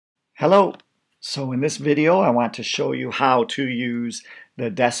Hello. So in this video I want to show you how to use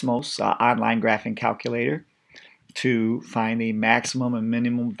the Desmos online graphing calculator to find the maximum and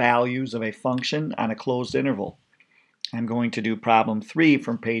minimum values of a function on a closed interval. I'm going to do problem 3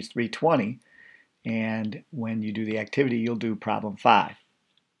 from page 320, and when you do the activity you'll do problem 5.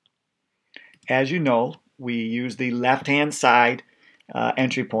 As you know, we use the left hand side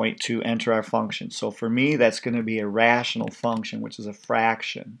entry point to enter our function. So for me that's going to be a rational function, which is a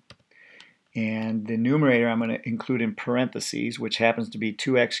fraction. And the numerator I'm going to include in parentheses, which happens to be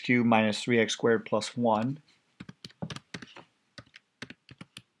 2x cubed minus 3x squared plus 1.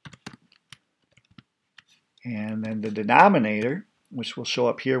 And then the denominator, which will show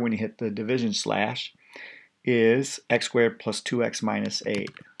up here when you hit the division slash, is x squared plus 2x minus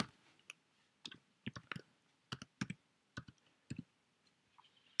 8.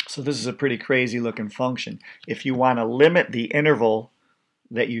 So this is a pretty crazy looking function. If you want to limit the interval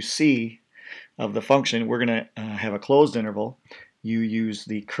that you see of the function, we're going to have a closed interval. You use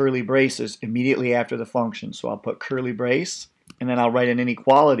the curly braces immediately after the function. So I'll put curly brace, and then I'll write an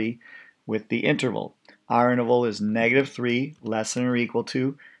inequality with the interval. Our interval is -3 less than or equal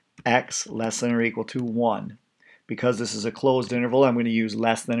to x less than or equal to 1. Because this is a closed interval, I'm going to use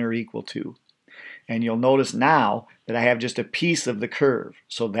less than or equal to. And you'll notice now that I have just a piece of the curve.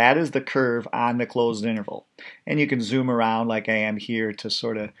 So that is the curve on the closed interval. And you can zoom around like I am here to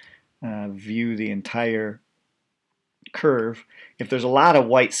sort of view the entire curve. If there's a lot of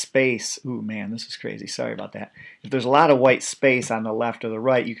white space, ooh man, this is crazy, sorry about that. If there's a lot of white space on the left or the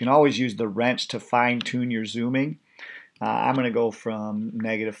right, you can always use the wrench to fine-tune your zooming. I'm going to go from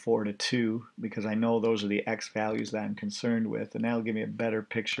 -4 to 2 because I know those are the x values that I'm concerned with, and that'll give me a better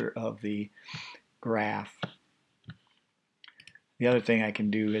picture of the graph. The other thing I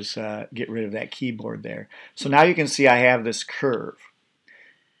can do is get rid of that keyboard there. So now you can see I have this curve.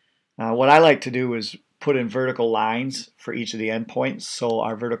 What I like to do is put in vertical lines for each of the endpoints. So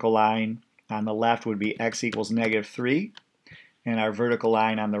our vertical line on the left would be x equals -3, and our vertical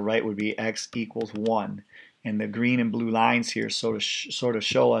line on the right would be x equals 1. And the green and blue lines here sort of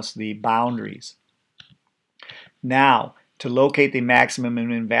show us the boundaries. Now, to locate the maximum and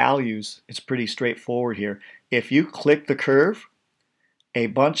min values, it's pretty straightforward here. If you click the curve, a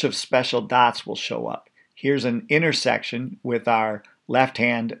bunch of special dots will show up. Here's an intersection with our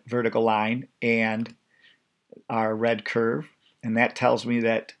left-hand vertical line and our red curve, and that tells me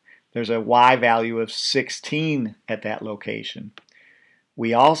that there's a y value of 16 at that location.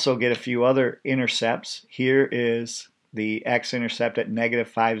 We also get a few other intercepts. Here is the x-intercept at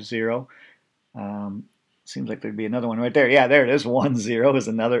 -50. Seems like there'd be another one right there. Yeah, there it is. 1, 0 is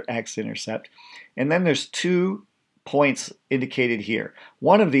another x-intercept. And then there's 2 points indicated here.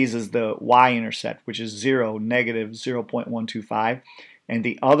 One of these is the y-intercept, which is 0, -0.125, and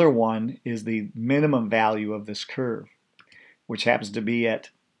the other one is the minimum value of this curve, which happens to be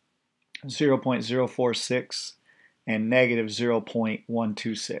at 0.046 and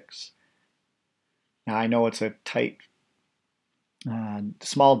 -0.126. Now I know it's a tight,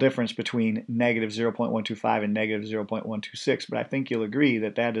 small difference between -0.125 and -0.126, but I think you'll agree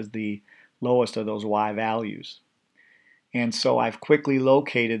that that is the lowest of those y values. And so I've quickly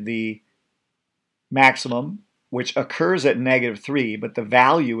located the maximum, which occurs at -3, but the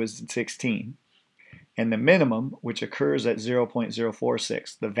value is 16. And the minimum, which occurs at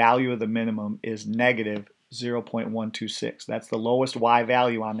 0.046. The value of the minimum is -0.126. That's the lowest y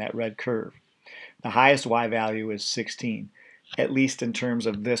value on that red curve. The highest y value is 16, at least in terms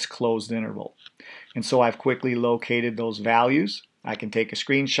of this closed interval. And so I've quickly located those values. I can take a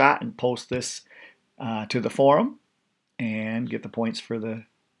screenshot and post this to the forum and get the points for the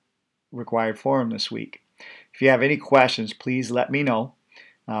required forum this week. If you have any questions, please let me know.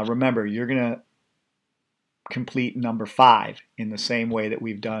 Remember, you're going to complete number 5 in the same way that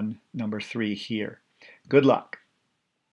we've done number 3 here. Good luck.